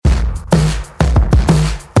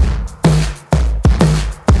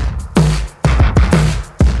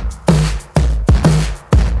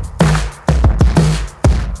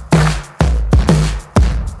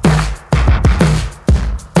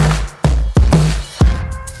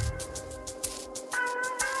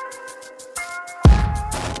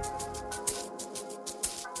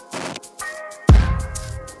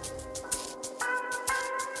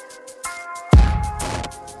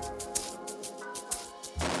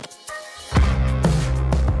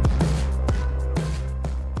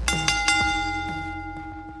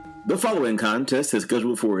The following contest is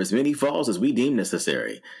scheduled for as many falls as we deem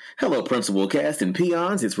necessary. Hello, Principal Cast and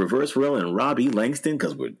Peons. It's Reverse Rail and Robbie Langston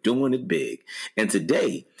because we're doing it big. And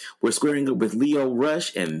today, we're squaring up with Leo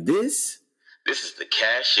Rush, and this is the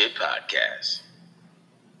Cash Shit Podcast.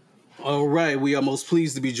 All right, we are most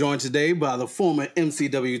pleased to be joined today by the former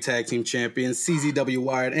MCW Tag Team Champion, CZW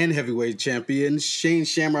Wired and Heavyweight Champion, Shane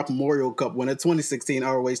Shamrock Memorial Cup winner, 2016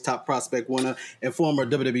 ROH Top Prospect winner, and former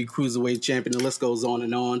WWE Cruiserweight Champion. The list goes on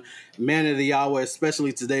and on. Man of the hour,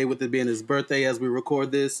 especially today with it being his birthday as we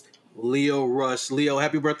record this, Leo Rush. Leo,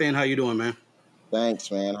 happy birthday, and how you doing, man? Thanks,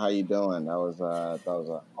 man. How you doing? That was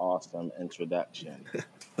an awesome introduction.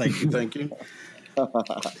 Thank you. Thank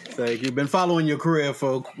you. Been following your career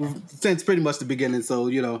since pretty much the beginning, so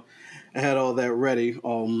I had all that ready.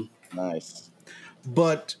 Nice.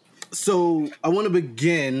 But so I want to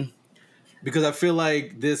begin because I feel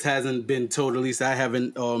like this hasn't been told. At least I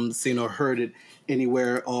haven't seen or heard it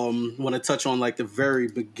anywhere. Want to touch on like the very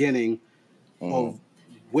beginning of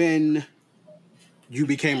when you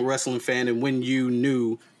became a wrestling fan and when you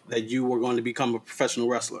knew that you were going to become a professional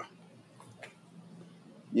wrestler.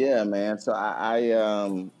 Yeah, man. So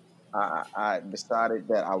I decided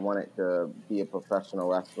that I wanted to be a professional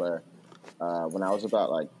wrestler when I was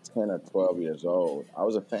about like 10 or 12 years old. I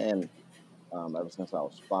was a fan ever since I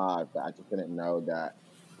was 5, but I just didn't know that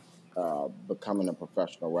becoming a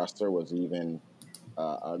professional wrestler was even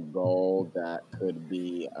a goal that could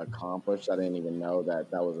be accomplished. I didn't even know that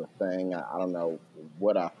was a thing. I don't know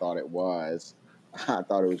what I thought it was. I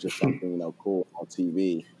thought it was just something, cool on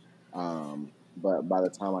TV. But by the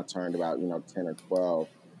time I turned about, 10 or 12,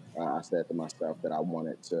 I said to myself that I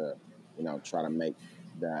wanted to, try to make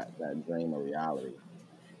that dream a reality.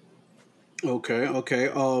 Okay.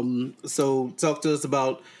 So talk to us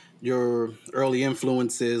about your early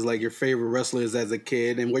influences, like your favorite wrestlers as a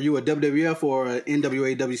kid. And were you a WWF or an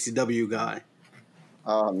NWA, WCW guy?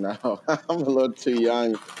 Oh, no. I'm a little too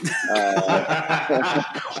young.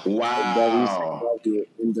 Wow. WCW,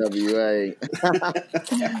 NWA.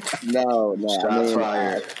 No. Shots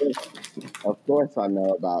fired. Of course I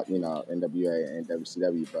know about, NWA and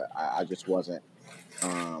WCW, but I just wasn't,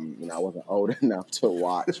 I wasn't old enough to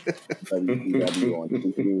watch WCW on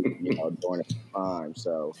TV, during the time.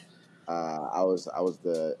 So I was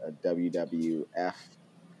a WWF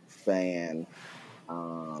fan,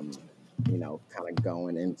 kind of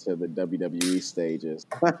going into the WWE stages.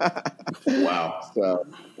 Wow. So,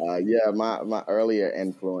 my earlier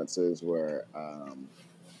influences were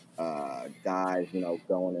guys,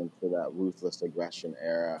 going into that ruthless aggression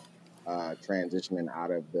era, transitioning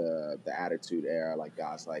out of the Attitude Era, like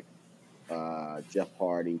guys like Jeff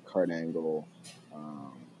Hardy, Kurt Angle,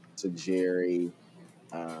 Tajiri,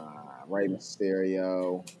 Rey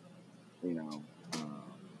Mysterio,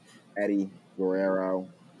 Eddie Guerrero.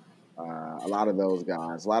 A lot of those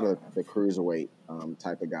guys, a lot of the cruiserweight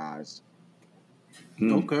type of guys.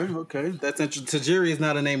 Okay. That's interesting. Tajiri is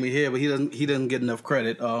not a name we hear, but he doesn't get enough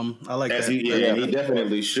credit. I like that. He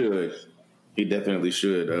definitely should. He definitely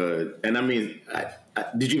should. And I mean,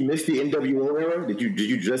 did you miss the NWO era? Did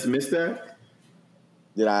you just miss that?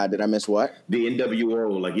 Did I miss what? The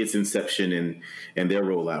NWO, like its inception and their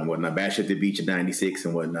rollout and whatnot. Bash at the Beach in '96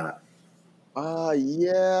 and whatnot.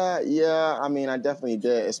 Yeah. I mean, I definitely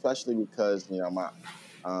did, especially because my,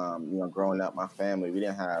 growing up, my family we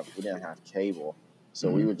didn't have cable,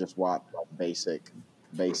 so we would just watch basic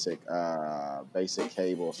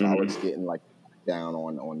cable. So I was getting like down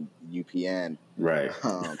on UPN. Right.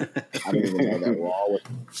 I didn't even know that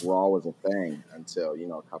Raw was a thing until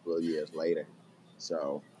a couple of years later.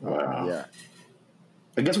 So wow. Yeah.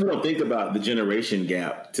 I guess we don't think about the generation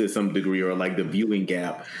gap to some degree, or like the viewing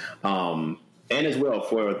gap, and as well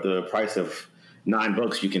for the price of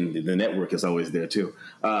 $9, the network is always there too.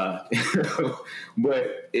 But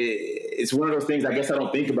it's one of those things I guess I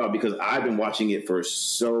don't think about because I've been watching it for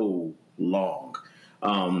so long.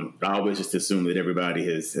 I always just assume that everybody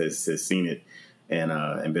has seen it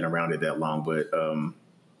and been around it that long, but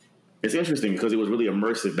it's interesting because it was really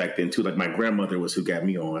immersive back then too. Like my grandmother was who got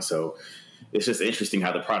me on, so. It's just interesting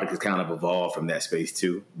how the product has kind of evolved from that space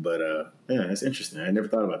too. But it's interesting. I never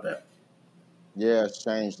thought about that. Yeah, it's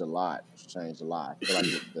changed a lot. I feel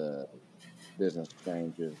like the business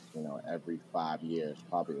changes, every 5 years,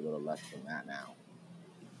 probably a little less than that now.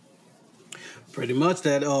 Pretty much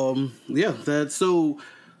that. So,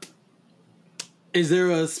 is there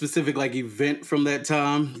a specific like event from that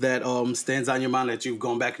time that stands out in your mind that you've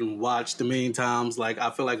gone back and watched a million times? Like I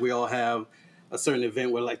feel like we all have a certain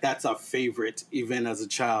event where like that's our favorite event as a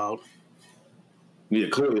child. Yeah,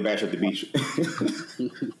 clearly Bash at the Beach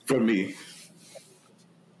for me.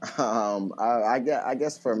 I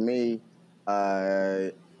guess for me, uh,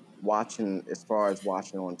 watching as far as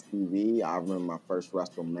watching on TV, I remember my first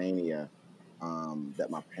WrestleMania that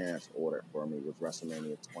my parents ordered for me was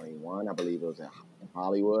WrestleMania 21. I believe it was in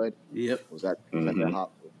Hollywood. Yep. Was that the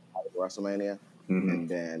Hollywood WrestleMania? Mm-hmm. And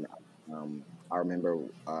then I remember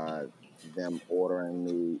them ordering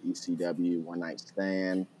me ECW One Night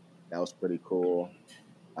Stand. That was pretty cool.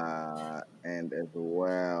 And as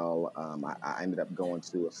well, I ended up going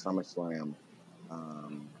to a SummerSlam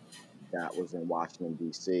um, that was in Washington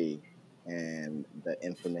D.C. and the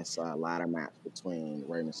infamous ladder match between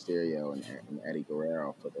Rey Mysterio and Eddie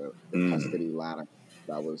Guerrero for the Mm. custody ladder.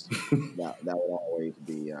 That was that would always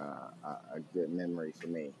be a good memory for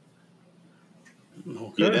me. Yeah,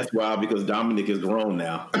 Okay. that's wild because Dominic is grown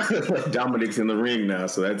now. Dominic's in the ring now,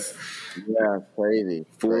 so that's Yeah, crazy,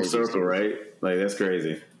 full crazy, circle, super. right? Like that's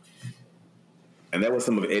crazy. And that was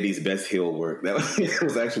some of Eddie's best heel work. That was, it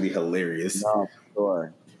was actually hilarious. No,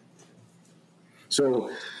 sure.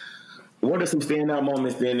 So, what are some standout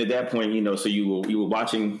moments then at that point? So you were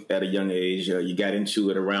watching at a young age. You got into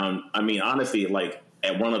it around. I mean, honestly, like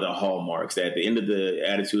at one of the hallmarks at the end of the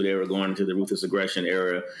Attitude Era, going into the Ruthless Aggression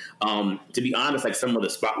era. To be honest, like some of the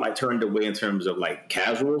spotlight turned away in terms of like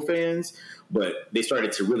casual fans, but they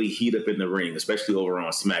started to really heat up in the ring, especially over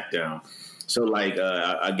on SmackDown. So, like,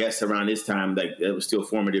 I guess around this time, like, it was still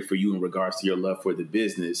formative for you in regards to your love for the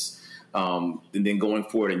business. And then going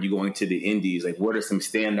forward and you going to the Indies, like, what are some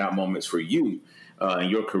standout moments for you in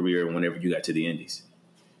your career whenever you got to the Indies?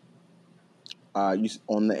 You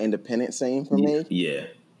on the independent scene for me? Yeah.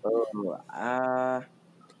 Oh,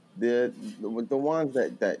 the ones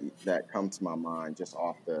that come to my mind just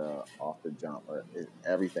off the jump is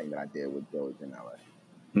everything that I did with Joey Janela.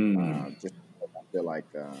 Mm. Just I feel like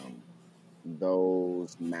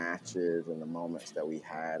those matches and the moments that we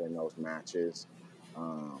had in those matches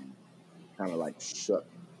um, kind of like shook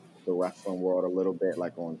the wrestling world a little bit,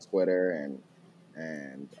 like on Twitter and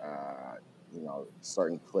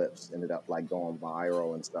certain clips ended up like going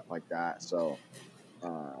viral and stuff like that. So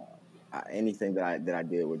uh, anything that I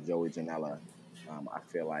did with Joey Janela, I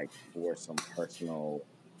feel like were some personal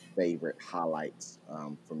favorite highlights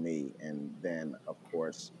for me. And then, of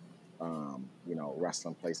course,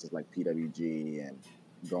 wrestling places like PWG and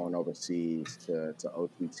going overseas to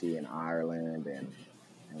OTT in Ireland and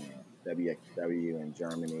WXW in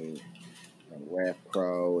Germany and Rev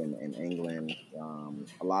Pro in England.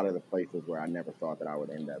 A lot of the places where I never thought that I would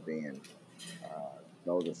end up being.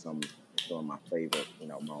 Those are some of my favorite,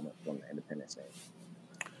 moments from the independent scene.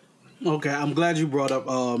 Okay, I'm glad you brought up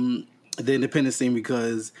the independent scene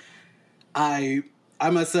because I I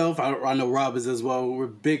myself, I know Rob is as well. We're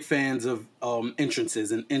big fans of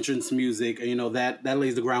entrances and entrance music. And, that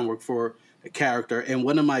lays the groundwork for a character. And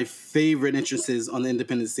one of my favorite entrances on the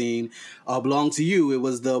independent scene belonged to you. It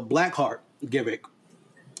was the Blackheart gimmick.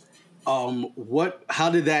 How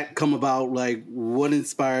did that come about? Like, what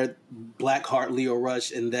inspired Blackheart Leo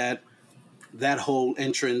Rush and that whole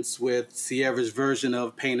entrance with Sierra's version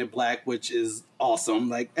of Painted Black, which is awesome.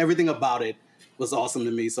 Like, everything about it was awesome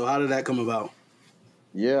to me. So how did that come about?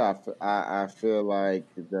 Yeah, I feel like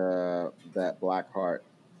that Blackheart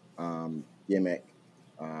gimmick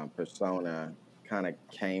persona kind of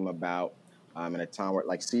came about in a time where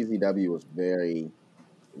like CZW was very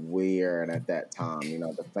weird at that time.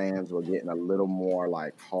 The fans were getting a little more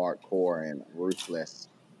like hardcore and ruthless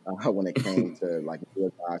when it came to like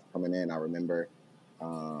new guys coming in. I remember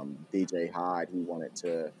DJ Hyde, he wanted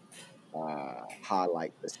to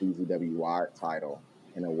highlight the CZW Wired title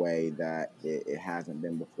in a way that it hasn't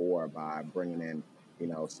been before by bringing in,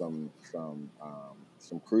 some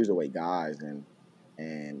cruiserweight guys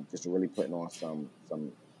and just really putting on some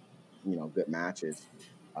good matches.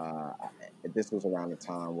 This was around the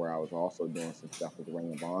time where I was also doing some stuff with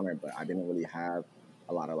Ring of Honor, but I didn't really have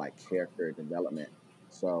a lot of like character development.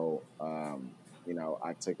 So,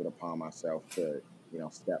 I took it upon myself to,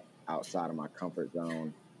 step outside of my comfort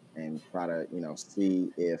zone and try to,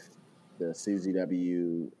 see if the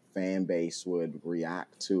CZW fan base would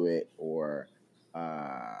react to it or,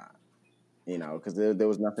 uh, because there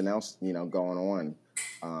was nothing else, going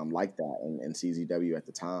on like that in CZW at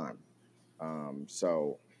the time.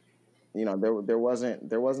 So there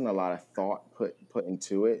wasn't a lot of thought put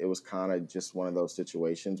into it. It was kind of just one of those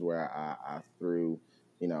situations where I threw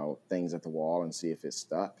things at the wall and see if it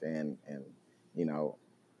stuck, and you know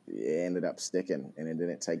it ended up sticking, and it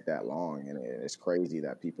didn't take that long. And it's crazy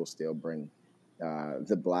that people still bring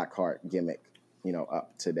the Blackheart gimmick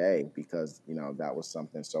up today because that was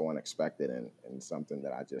something so unexpected and something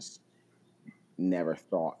that I just never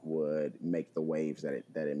thought would make the waves that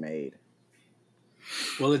it made.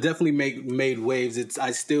 Well, it definitely made waves.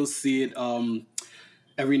 I still see it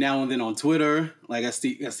every now and then on Twitter. Like I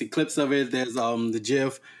see clips of it. There's the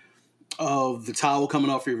GIF of the towel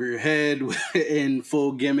coming off of your head in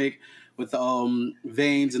full gimmick with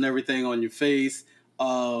veins and everything on your face.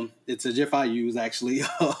 It's a GIF I use actually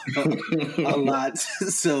a lot.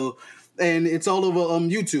 So, and it's all over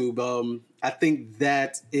YouTube. I think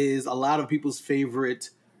that is a lot of people's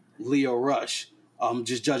favorite Leo Rush.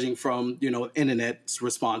 Just judging from internet's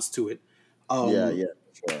response to it. Yeah,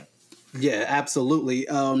 sure. Yeah, absolutely.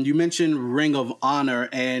 You mentioned Ring of Honor,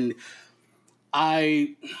 and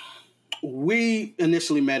we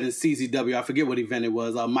initially met in CZW. I forget what event it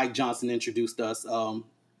was. Mike Johnson introduced us.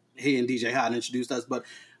 He and DJ Hot introduced us. But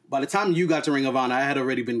by the time you got to Ring of Honor, I had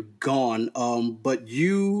already been gone. But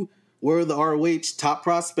you were the ROH Top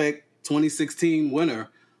Prospect 2016 winner.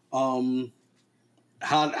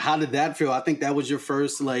 How did that feel? I think that was your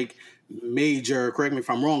first major, correct me if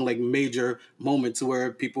I'm wrong, major moment to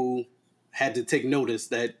where people had to take notice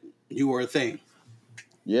that you were a thing.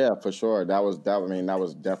 Yeah, for sure. That was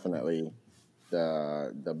definitely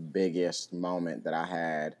the biggest moment that I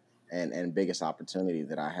had and biggest opportunity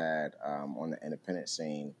that I had on the independent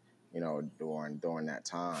scene, during that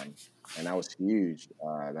time. And that was huge.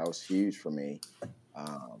 That was huge for me.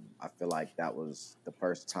 I feel like that was the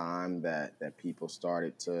first time that people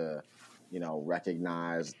started to,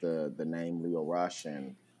 recognize the name Leo Rush,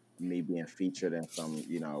 and me being featured in some,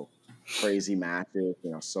 crazy matches,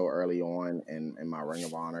 so early on in my Ring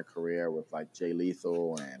of Honor career with like Jay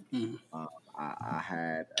Lethal. And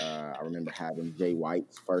I remember having Jay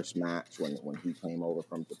White's first match when he came over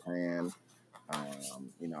from Japan.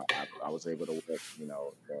 I was able to work,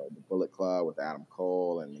 the Bullet Club with Adam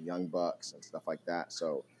Cole and the Young Bucks and stuff like that.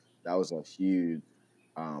 So that was a huge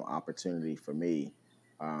opportunity for me,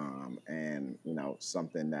 and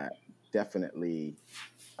something that definitely,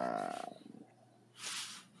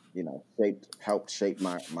 helped shape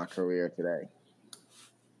my career today.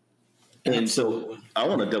 And so I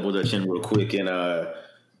want to double dutch in real quick and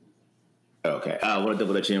okay, I want to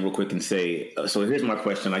double dutch in real quick and say, so here's my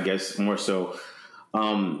question, I guess more so.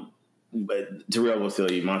 But Terrell will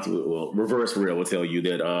tell you, Monty will reverse Real will tell you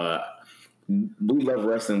that we love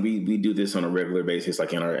wrestling. We do this on a regular basis,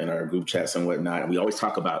 like in our group chats and whatnot. And we always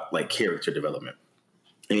talk about like character development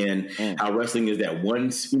and how wrestling is that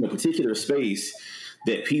one particular space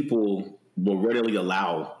that people will readily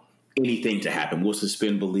allow anything to happen. We'll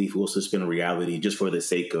suspend belief, we'll suspend reality just for the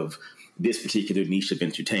sake of this particular niche of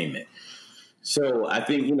entertainment. So I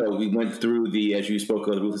think, we went through as you spoke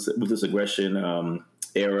of, the ruthless aggression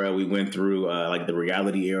era. We went through like the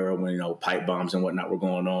reality era when, pipe bombs and whatnot were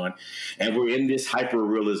going on. And we're in this hyper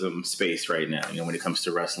realism space right now, when it comes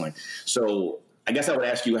to wrestling. So I guess I would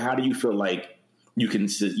ask you, how do you feel like you can,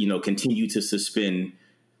 continue to suspend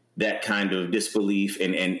that kind of disbelief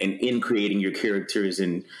and in creating your characters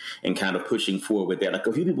and kind of pushing forward with that? Like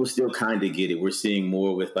a few people still kind of get it. We're seeing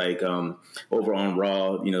more with like over on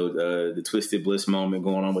Raw, the Twisted Bliss moment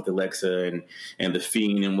going on with Alexa and the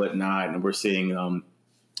Fiend and whatnot. And we're seeing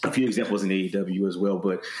a few examples in AEW as well.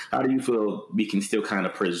 But how do you feel we can still kind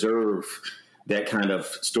of preserve that kind of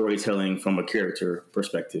storytelling from a character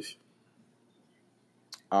perspective?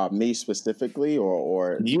 Me specifically,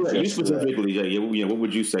 or you specifically, yeah. What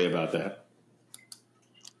would you say about that?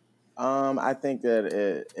 I think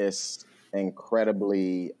that it's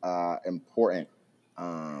incredibly important.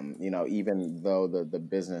 Even though the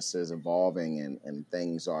business is evolving and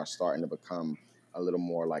things are starting to become a little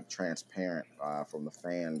more like transparent from the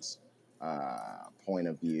fans' point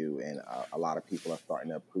of view, and a lot of people are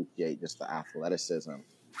starting to appreciate just the athleticism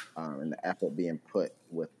and the effort being put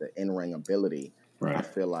with the in-ring ability. Right. I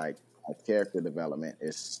feel like character development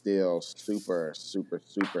is still super, super,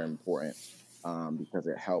 super important because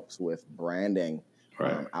it helps with branding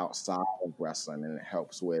outside of wrestling, and it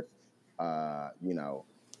helps with,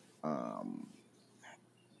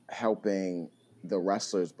 helping the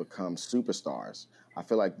wrestlers become superstars. I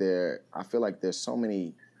feel like there's so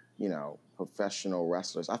many, professional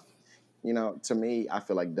wrestlers. To me, I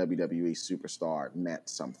feel like WWE superstar meant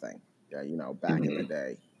something. Back in the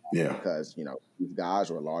day. Yeah. Because, these guys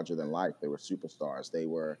were larger than life. They were superstars. They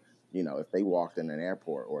were, if they walked in an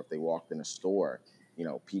airport or if they walked in a store,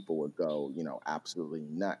 people would go, absolutely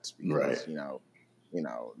nuts because,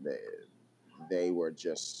 they were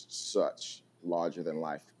just such larger than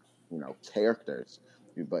life, characters.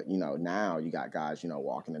 But, now you got guys,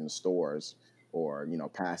 walking in the stores or,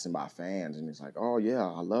 passing by fans, and it's like, oh yeah,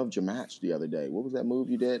 I loved your match the other day. What was that move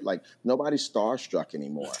you did? Like, nobody's starstruck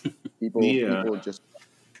anymore. People just,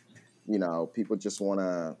 people just want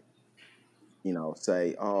to,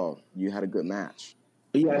 say, oh, you had a good match.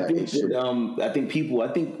 Yeah, I That it think should. that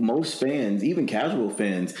I think most fans, even casual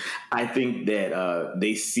fans, I think that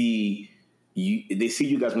they see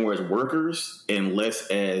you guys more as workers and less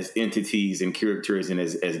as entities and characters and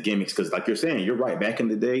as gimmicks. Because, like you're saying, you're right. Back in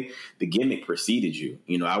the day, the gimmick preceded you.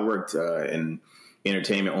 You know, I worked in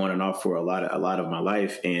entertainment on and off for a lot of my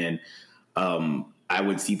life, and I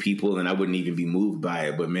would see people and I wouldn't even be moved by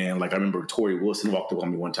it. But man, like I remember Tori Wilson walked up on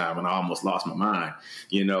me one time and I almost lost my mind,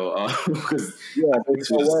 you know, because Yeah, there's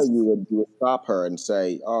it's no way just you would stop her and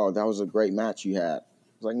say, "Oh, that was a great match you had."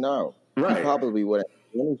 It's like, no, you right. probably wouldn't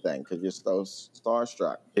do anything because you're so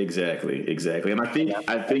starstruck. Exactly. And And I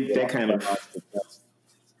that's think what that kind I'm of, trying to,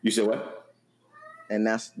 you said what? and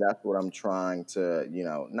that's what I'm trying to,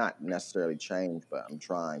 not necessarily change, but I'm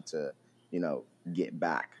trying to, get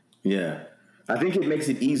back. Yeah. I think it makes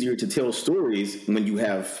it easier to tell stories when you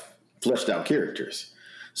have fleshed out characters.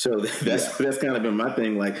 So Yeah, that's kind of been my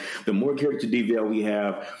thing. Like the more character detail we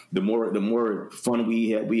have, the more fun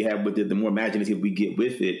we have with it, the more imaginative we get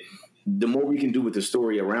with it, the more we can do with the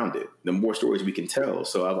story around it, the more stories we can tell.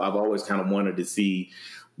 So I've always kind of wanted to see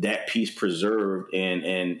that piece preserved,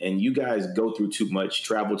 and you guys go through too much,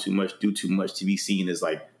 travel too much, do too much to be seen as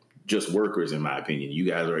like just workers. In my opinion, you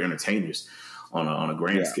guys are entertainers on a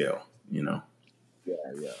grand yeah, scale. You know.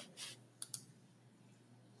 yeah.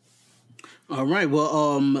 All right.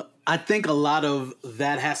 Well, I think a lot of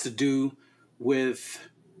that has to do with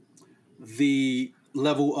the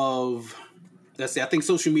level of, let's say, I think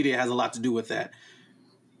social media has a lot to do with that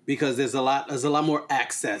because there's a lot more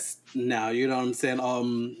access now. You know what I'm saying?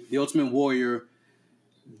 The Ultimate Warrior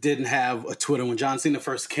didn't have a Twitter when John Cena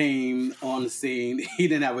first came on the scene. He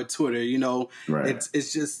didn't have a Twitter. You know, Right.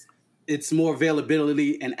 it's just it's more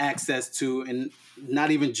availability and access to, and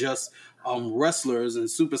not even just wrestlers and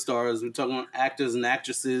superstars. We're talking about actors and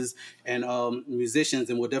actresses and musicians,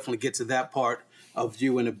 and we'll definitely get to that part of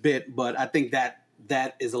you in a bit. But I think that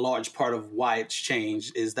is a large part of why it's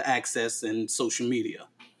changed is the access and social media.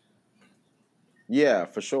 Yeah,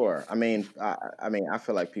 for sure. I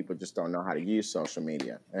feel like people just don't know how to use social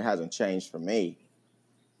media. It hasn't changed for me,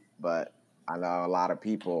 but I know a lot of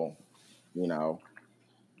people, you know,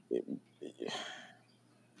 it,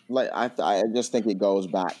 like I just think it goes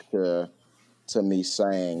back to me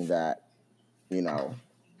saying that, you know,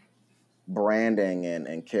 branding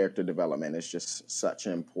and character development is just such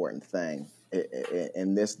an important thing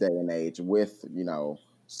in this day and age with,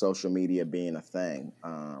 social media being a thing.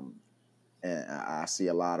 And I see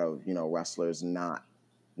a lot of, wrestlers not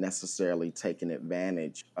necessarily taking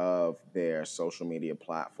advantage of their social media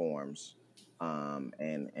platforms,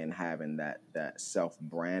 and having that self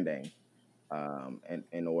branding,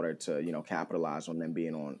 in order to, capitalize on them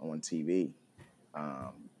being on TV.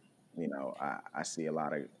 Um, I see a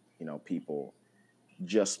lot of, people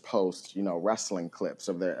just post, wrestling clips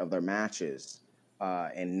of their matches,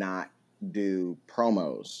 and not do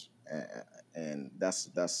promos, and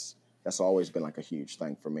that's always been like a huge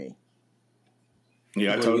thing for me.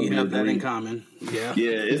 Yeah, I Well, we totally have that in agree. common. Yeah.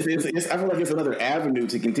 Yeah, I feel like it's another avenue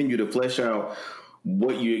to continue to flesh out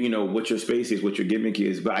what your space is, what your gimmick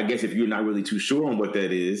is. But I guess if you're not really too sure on what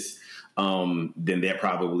that is, then that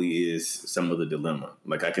probably is some of the dilemma.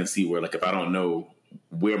 Like I can see where, like, if I don't know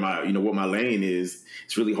where my, what my lane is,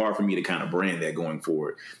 it's really hard for me to kind of brand that going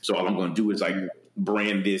forward. So all I'm going to do is like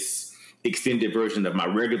brand this extended version of my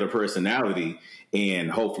regular personality,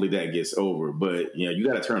 and hopefully that gets over. But you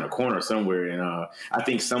got to turn a corner somewhere, and I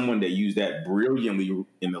think someone that used that brilliantly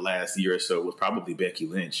in the last year or so was probably Becky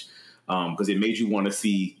Lynch, because it made you want to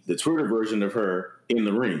see the Twitter version of her in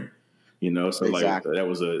the ring. So like Exactly. that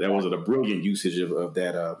was a brilliant usage of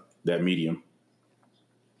that medium.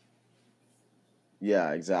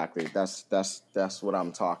 Yeah, exactly. That's what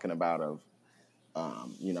I'm talking about. Of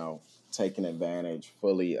um, you know, taking advantage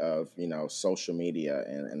fully of, social media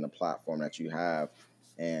and the platform that you have,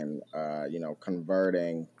 and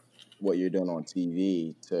converting what you're doing on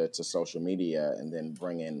TV to social media, and then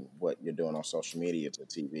bringing what you're doing on social media to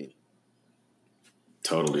TV.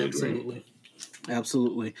 Totally agree.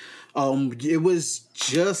 Absolutely. Absolutely. It was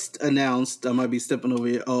just announced, I might be stepping over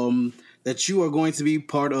here, that you are going to be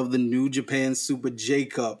part of the New Japan Super J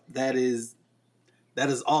Cup. That is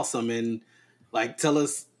awesome. And like tell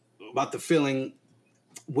us about the feeling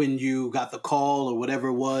when you got the call or whatever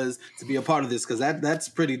it was to be a part of this, because that's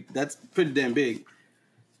pretty damn big.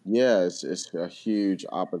 Yeah, it's a huge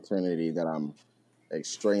opportunity that I'm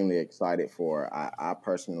extremely excited for. I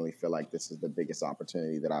personally feel like this is the biggest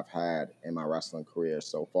opportunity that I've had in my wrestling career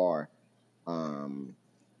so far. Um,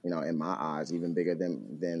 in my eyes, even bigger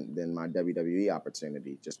than my WWE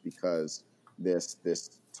opportunity, just because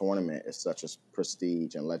this tournament is such a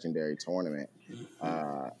prestige and legendary tournament,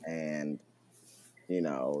 and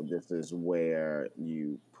this is where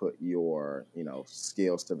you put your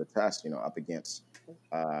skills to the test. Up against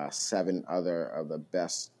seven other of the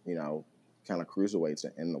best kind of cruiserweights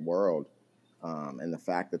in the world. And the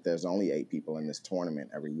fact that there's only 8 people in this tournament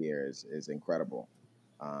every year is incredible.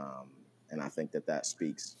 And I think that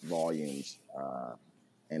speaks volumes.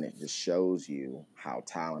 And it just shows you how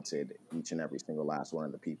talented each and every single last one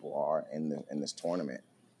of the people are in this tournament.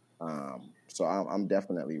 So I'm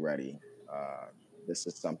definitely ready. This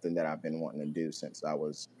is something that I've been wanting to do since I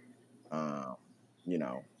was, um, you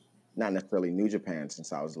know, not necessarily New Japan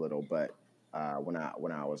since I was little, but when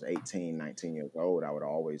I was 18, 19 years old, I would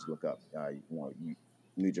always look up,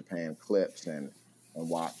 New Japan clips and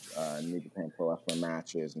watch New Japan Pro Wrestling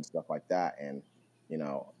matches and stuff like that. And you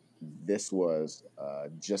know, this was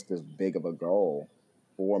just as big of a goal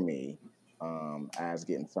for me as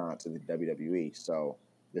getting signed to the WWE. So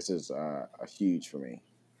this is a huge for me.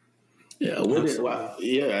 Yeah,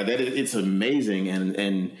 Absolutely. yeah, it's amazing,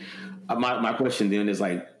 and my question then is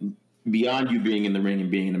like, beyond you being in the ring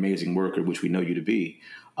and being an amazing worker, which we know you to be,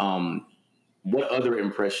 what other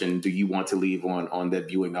impression do you want to leave on that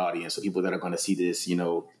viewing audience, so people that are going to see this,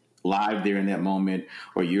 live there in that moment,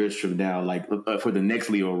 or years from now, like for the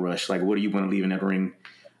next Leo Rush, like what do you want to leave in that ring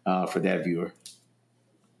for that viewer?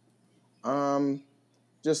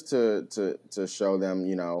 Just to show them,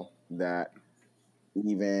 that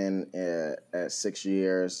even at 6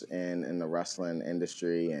 years in the wrestling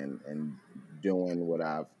industry and doing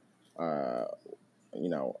uh, you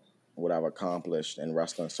know, what I've accomplished in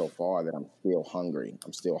wrestling so far, that I'm still hungry.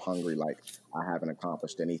 I'm still hungry like I haven't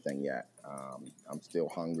accomplished anything yet. I'm still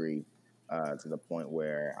hungry to the point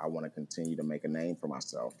where I want to continue to make a name for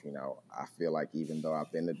myself. I feel like even though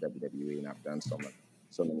I've been to WWE and I've done so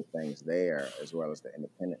many things there, as well as the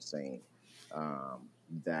independent scene,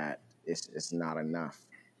 that it's not enough.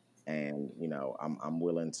 And I'm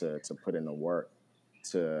willing to put in the work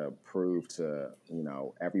to prove to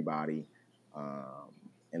everybody um,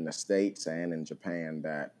 in the States and in Japan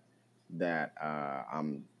that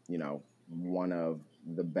I'm one of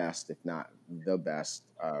the best, if not the best,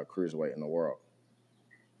 cruiserweight in the world.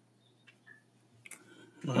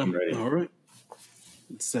 I'm ready. All right.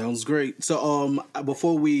 Sounds great. So,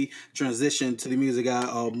 before we transition to the music,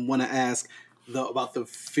 I want to ask about the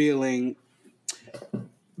feeling,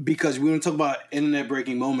 because we want to talk about internet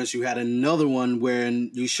breaking moments. You had another one when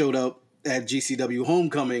you showed up at GCW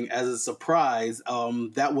Homecoming as a surprise.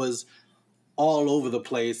 That was all over the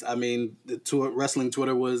place. I mean, wrestling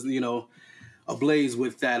Twitter was ablaze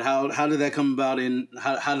with that. How did that come about, and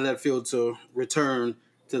how did that feel to return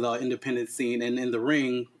to the independent scene and in the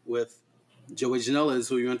ring with Joey Janela is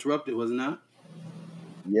who you interrupted, wasn't that?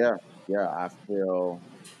 Yeah, yeah, I feel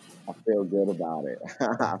good about it.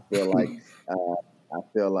 I feel like uh,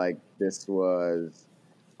 this was,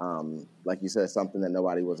 like you said, something that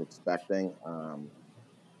nobody was expecting.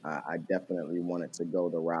 I definitely wanted to go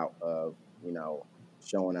the route of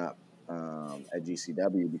showing up at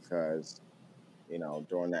GCW because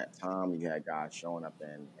during that time you had guys showing up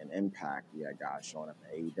in Impact, you had guys showing up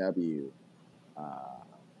in AEW.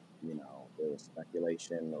 There was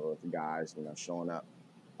speculation of guys showing up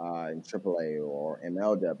in AAA or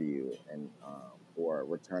MLW, and or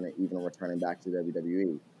returning back to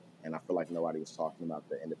WWE. And I feel like nobody was talking about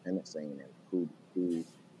the independent scene and who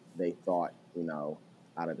they thought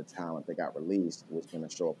out of the talent that got released was going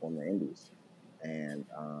to show up on the indies. And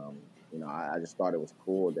I just thought it was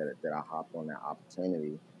cool that I hopped on that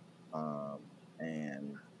opportunity,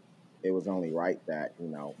 and it was only right that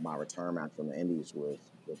my return match on the indies was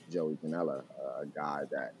with Joey Janela, a guy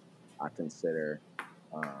that I consider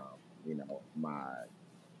my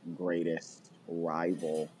greatest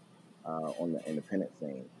rival on the independent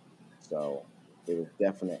scene. So it was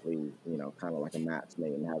definitely kind of like a match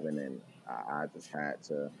made in heaven, and I just had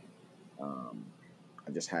to um,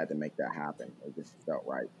 make that happen. It just felt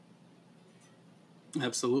right.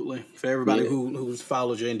 Absolutely. For everybody Yeah. who's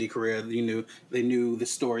followed your indie career, they knew the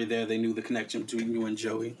story there. They knew the connection between you and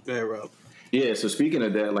Joey. Very well. Yeah. So speaking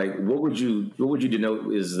of that, like, what would you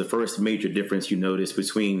denote is the first major difference you noticed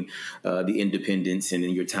between the independents and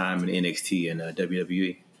in your time in NXT and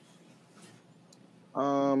WWE?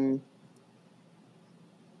 Um,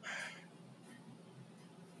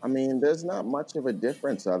 I mean, there's not much of a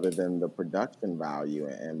difference other than the production value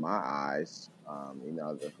in my eyes.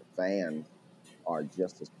 The fans are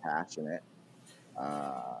just as passionate.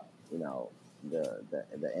 Uh, you know,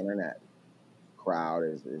 the internet crowd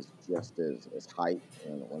is just as hyped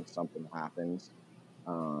when something happens.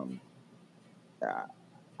 Um,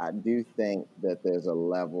 I do think that there's a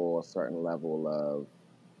certain level of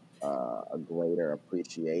a greater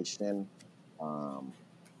appreciation um,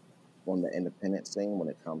 on the independent scene when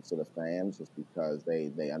it comes to the fans, just because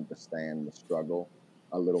they understand the struggle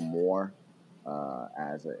a little more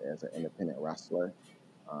as an independent wrestler.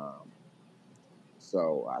 Um,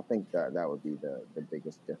 so I think that that would be the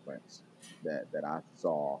biggest difference that I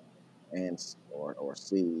saw and or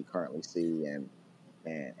see currently see and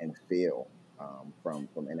feel from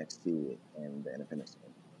NXT and the independent scene.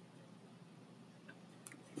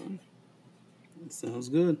 Sounds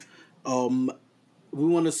good. Um, we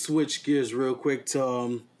want to switch gears real quick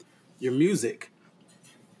to your music.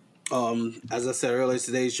 As I said earlier,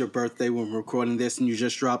 today is your birthday when we're recording this, and you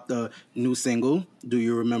just dropped a new single. Do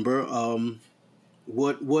you remember?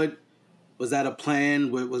 What was that a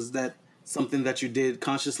plan? Was that something that you did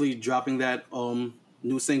consciously, dropping that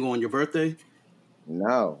new single on your birthday?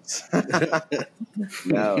 No,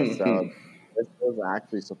 no. So this was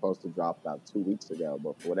actually supposed to drop about 2 weeks ago,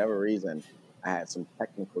 but for whatever reason, I had some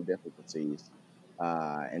technical difficulties,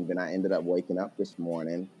 and then I ended up waking up this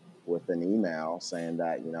morning with an email saying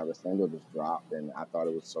that the single just dropped, and I thought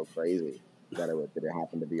it was so crazy that it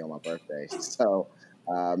happened to be on my birthday. So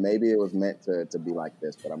maybe it was meant to be like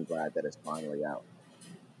this, but I'm glad that it's finally out.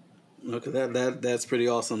 Okay, that's pretty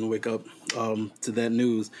awesome to wake up to that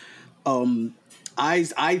news. Um, I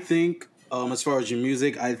think as far as your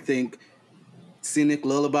music, I think Scenic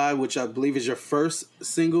Lullaby, which I believe is your first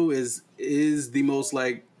single, is the most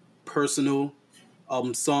like personal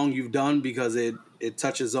song you've done because it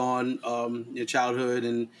touches on your childhood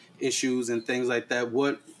and issues and things like that.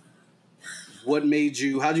 What made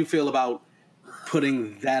you? How do you feel about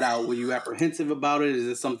putting that out? Were you apprehensive about it? Is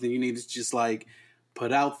it something you need to just like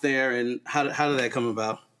put out there? And how did that come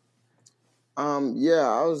about? Yeah,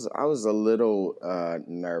 I was a little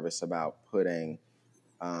nervous about putting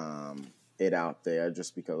it out there,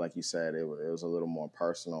 just because, like you said, it was a little more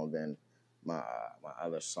personal than my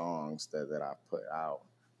other songs that I put out,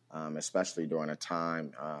 especially during a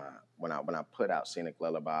time when I put out Scenic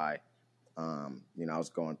Lullaby. I was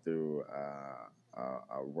going through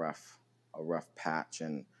a rough patch,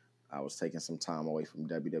 and I was taking some time away from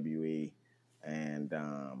WWE, and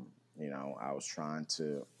I was trying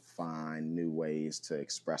to find new ways to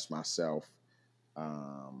express myself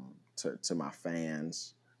to my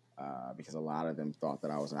fans, because a lot of them thought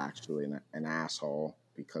that I was actually an asshole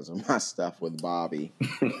because of my stuff with Bobby.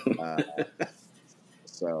 Uh,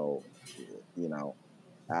 so, you know,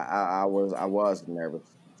 I was nervous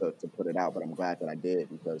to put it out, but I'm glad that I did,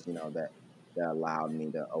 because that allowed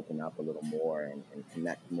me to open up a little more and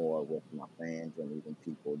connect more with my fans and even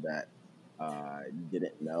people that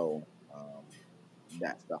didn't know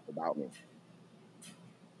that stuff about me.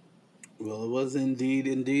 Well, it was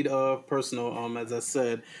indeed personal. As I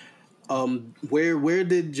said, where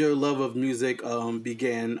did your love of music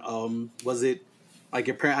begin? Was it like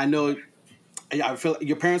your parent? I know. I feel like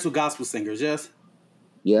your parents were gospel singers. Yes.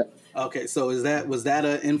 Yeah. Okay, so was that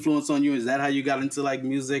an influence on you? Is that how you got into like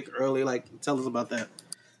music early? Like, tell us about that.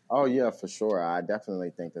 Oh yeah, for sure. I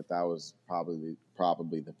definitely think that was probably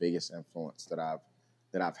the biggest influence that I've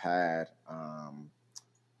had.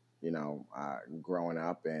 Growing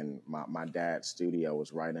up, and my dad's studio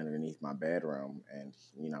was right underneath my bedroom, and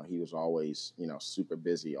he was always super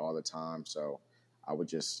busy all the time. So I would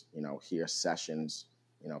just hear sessions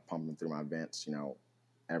pumping through my vents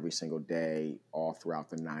every single day, all throughout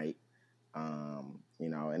the night.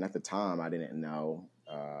 And at the time I didn't know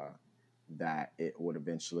that it would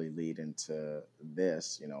eventually lead into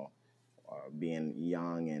this, being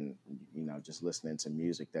young and just listening to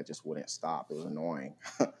music that just wouldn't stop. It was annoying.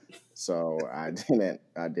 So I didn't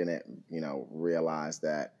realize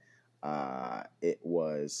that it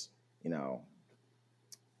was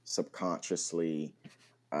subconsciously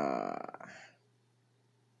uh,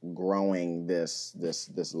 growing this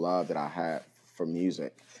love that I had for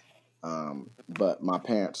music. But my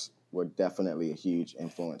parents were definitely a huge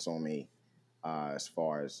influence on me, as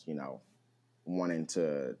far as wanting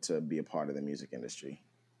to be a part of the music industry.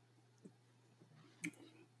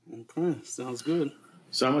 Okay, sounds good.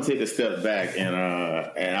 So I'm gonna take a step back, and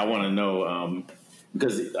I want to know,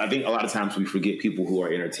 because I think a lot of times we forget people who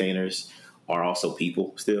are entertainers are also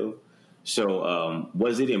people still. So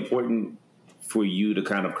was it important for you to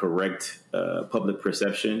kind of correct public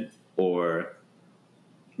perception, or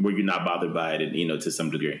were you not bothered by it, to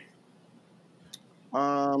some degree?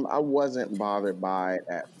 I wasn't bothered by it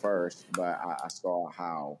at first, but I saw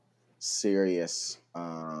how serious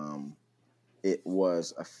it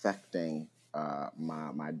was affecting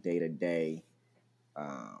my day to day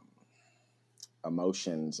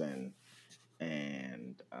emotions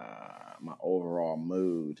and my overall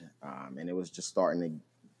mood, and it was just starting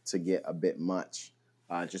to get a bit much,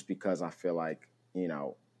 just because I feel like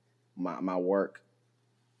my work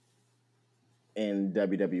in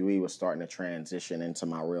WWE was starting to transition into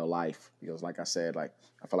my real life, because like I said, like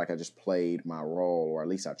I feel like I just played my role, or at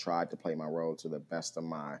least I tried to play my role to the best of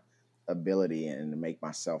my ability, and to make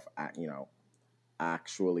myself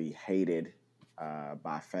actually hated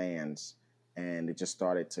by fans. And it just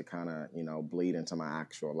started to kind of bleed into my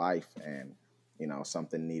actual life, and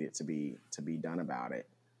something needed to be done about it.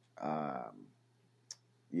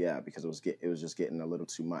 Yeah, because it was just getting a little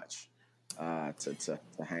too much to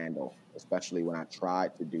handle, especially when I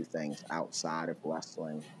tried to do things outside of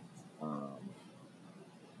wrestling,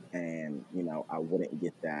 and I wouldn't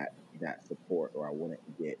get that support, or I wouldn't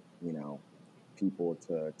get people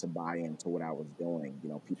to buy into what I was doing.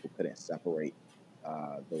 People couldn't separate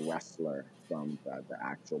the wrestler from the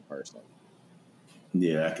actual person.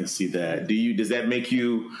 Yeah, I can see that. Does that make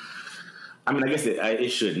you? I mean, I guess it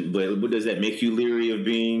shouldn't, but does that make you leery of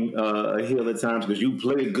being a heel at times? Because you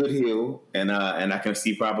play a good heel, and I can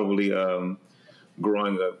see probably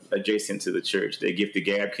growing up adjacent to the church, the gift of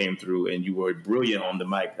gab came through, and you were brilliant on the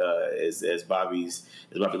mic as Bobby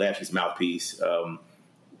Lashley's mouthpiece.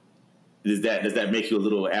 Does that make you a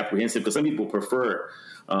little apprehensive? Because some people prefer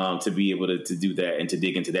to be able to do that and to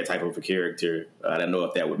dig into that type of a character. I don't know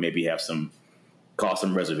if that would maybe cause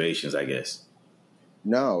some reservations, I guess.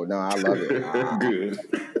 No, I love it. Good.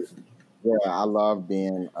 Yeah, I love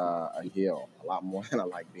being a heel a lot more than I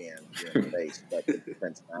like being a face. But the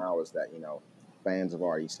difference now is that fans have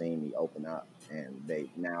already seen me open up, and they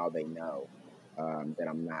know that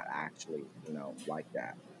I'm not actually like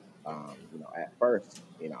that. At first,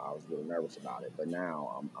 I was a little nervous about it, but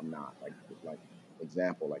now I'm not. Like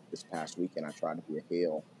example, like this past weekend, I tried to be a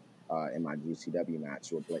heel in my GCW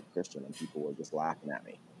match with Blake Christian, and people were just laughing at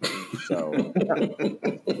me. So,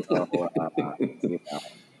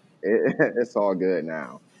 it's all good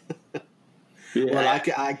now. Yeah. Well,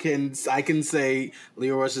 I can say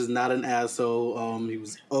Leo Rush is not an asshole. He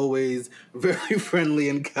was always very friendly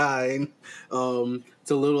and kind to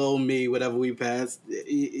little old me, whenever we passed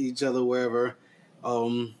each other wherever,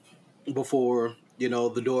 before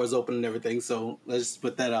the doors open and everything. So let's just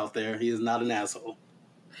put that out there. He is not an asshole.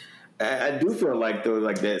 I do feel like though,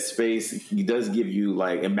 like that space does give you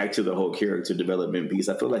and back to the whole character development piece.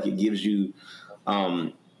 I feel like it gives you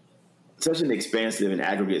such an expansive and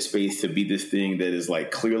aggregate space to be this thing that is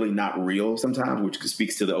clearly not real sometimes, which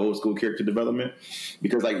speaks to the old school character development.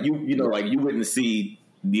 Because you wouldn't see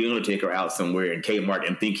the Undertaker out somewhere in Kmart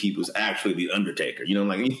and think he was actually the Undertaker. You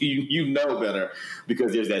know better,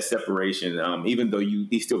 because there's that separation. Even though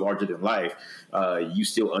he's still larger than life, you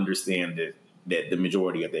still understand that the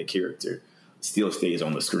majority of that character still stays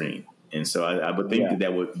on the screen. And so I would think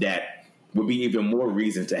that would be even more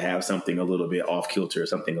reason to have something a little bit off kilter,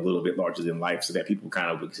 something a little bit larger than life, so that people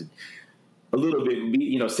kind of would a little bit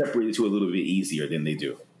be, separated to a little bit easier than they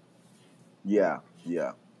do. Yeah.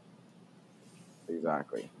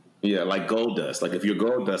 Exactly. Yeah, like Goldust. If you're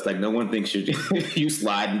Goldust, no one thinks you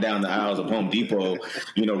sliding down the aisles of Home Depot,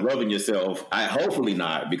 rubbing yourself. Hopefully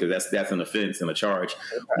not, because that's an offense and a charge.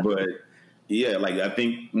 But yeah, I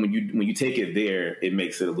think when you take it there, it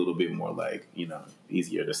makes it a little bit more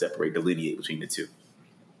easier to delineate between the two.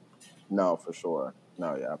 No, for sure.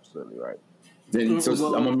 No, you're absolutely right. Then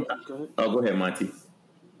go ahead, Monty.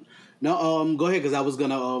 No, go ahead, because I was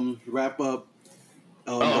gonna wrap up.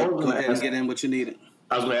 Go ahead and get in what you needed.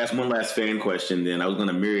 I was going to ask one last fan question. Then I was going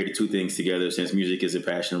to marry the two things together, since music is a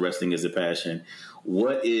passion, wrestling is a passion.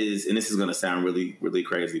 What is, and this is going to sound really, really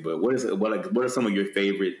crazy, but what are some of your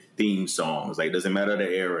favorite theme songs? Doesn't matter the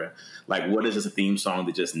era. What is just a theme song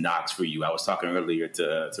that just knocks for you? I was talking earlier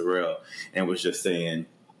to Terrell, and was just saying,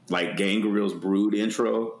 Gangrel's Brood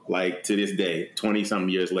intro, to this day, 20-something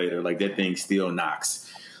years later, that thing still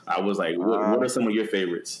knocks. I was like, what are some of your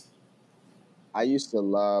favorites? I used to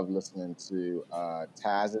love listening to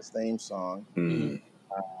Taz's theme song,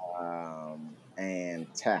 and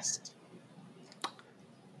Test.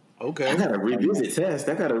 Okay, I gotta revisit Test.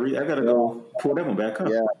 I gotta go pull that one back up.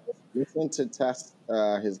 Yeah, listen to Test.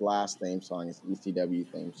 His last theme song, his ECW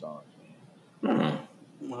theme song.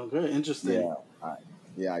 Well, very interesting.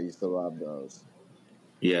 Yeah, I used to love those.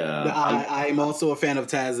 Yeah, I'm also a fan of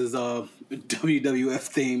Taz's WWF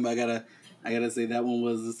theme. I gotta say that one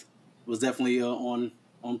was definitely on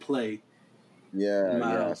play.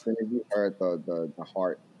 Yeah. As soon as you heard the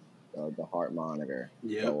heart monitor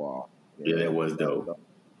go off. Yeah, that was dope.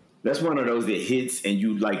 That's one of those that hits and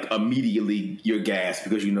you immediately you're gassed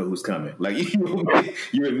because you know who's coming.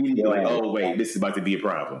 You're immediately oh wait, this is about to be a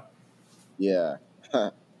problem. Yeah.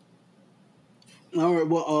 All right.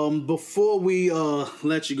 Well, before we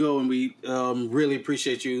let you go, and we really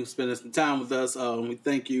appreciate you spending some time with us. We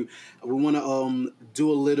thank you. We want to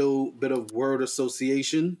do a little bit of word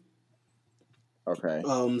association. Okay.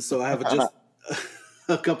 So I have just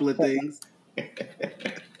a couple of things.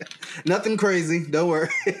 Nothing crazy. Don't worry.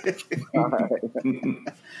 All right.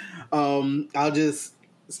 I'll just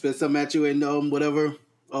spit something at you, and whatever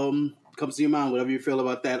comes to your mind, whatever you feel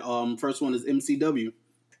about that. First one is MCW.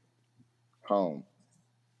 Home.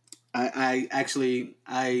 I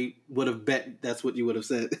would have bet that's what you would have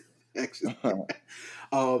said. Actually,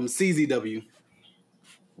 CZW.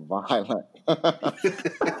 Violent.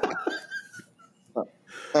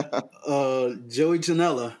 Joey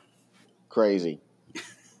Janela. Crazy.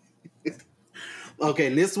 Okay,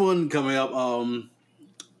 and this one coming up.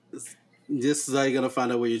 This is how you're gonna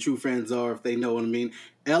find out where your true friends are if they know what I mean.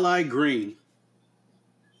 Li Green.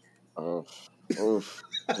 Oof. Oof.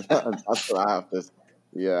 That's what I have to.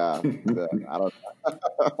 Yeah. I don't.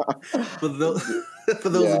 For those Yeah.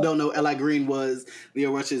 who don't know, Li Green was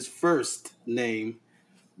Leo Rush's first name.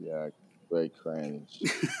 Yeah. Great cringe.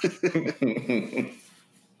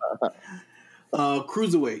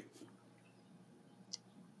 Cruiserweight.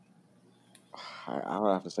 I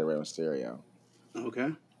would have to say Rey Mysterio.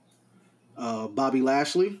 Okay. Bobby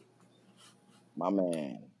Lashley. My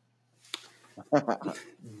man.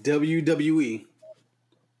 WWE.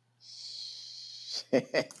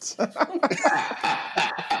 Shit.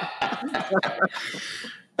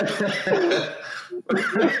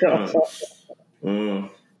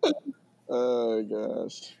 Oh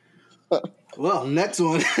gosh. Well, next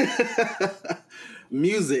one.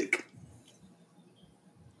 Music.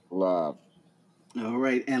 Love. All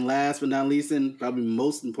right. And last but not least, and probably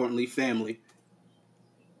most importantly, family.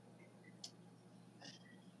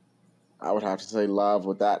 I would have to say love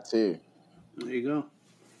with that too. There you go.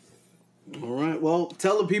 All right. Well,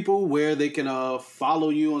 tell the people where they can follow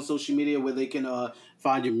you on social media, where they can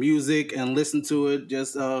find your music and listen to it.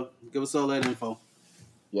 Just give us all that info.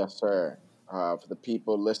 Yes, sir. For the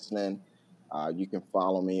people listening, you can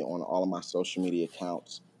follow me on all of my social media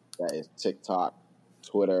accounts. That is TikTok,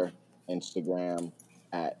 Twitter, Instagram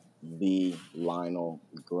at the Lionel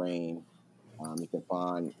Green. You can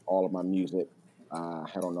find all of my music.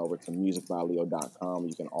 Head on over to musicbyleo.com.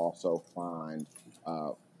 You can also find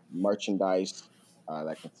merchandise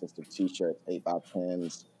that consists of t-shirts,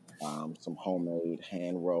 8x10s, some homemade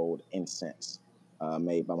hand-rolled incense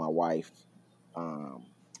made by my wife.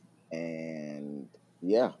 And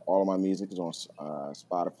yeah, all of my music is on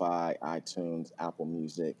Spotify, iTunes, Apple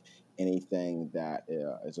Music, anything that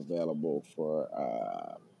is available for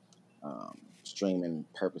streaming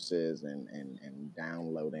purposes and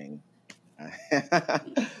downloading.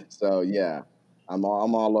 So yeah, I'm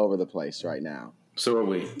all over the place right now. So are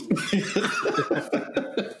we.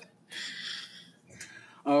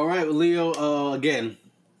 All right, well, Leo. Again,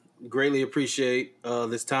 greatly appreciate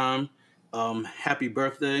this time. Happy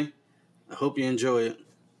birthday. I hope you enjoy it.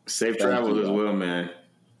 Safe travels as well, man.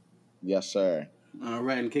 Yes, sir. All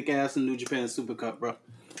right, and kick ass in New Japan Super Cup, bro.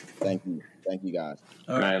 Thank you. Thank you, guys.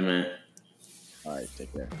 All right, man. All right,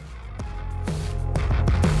 take care.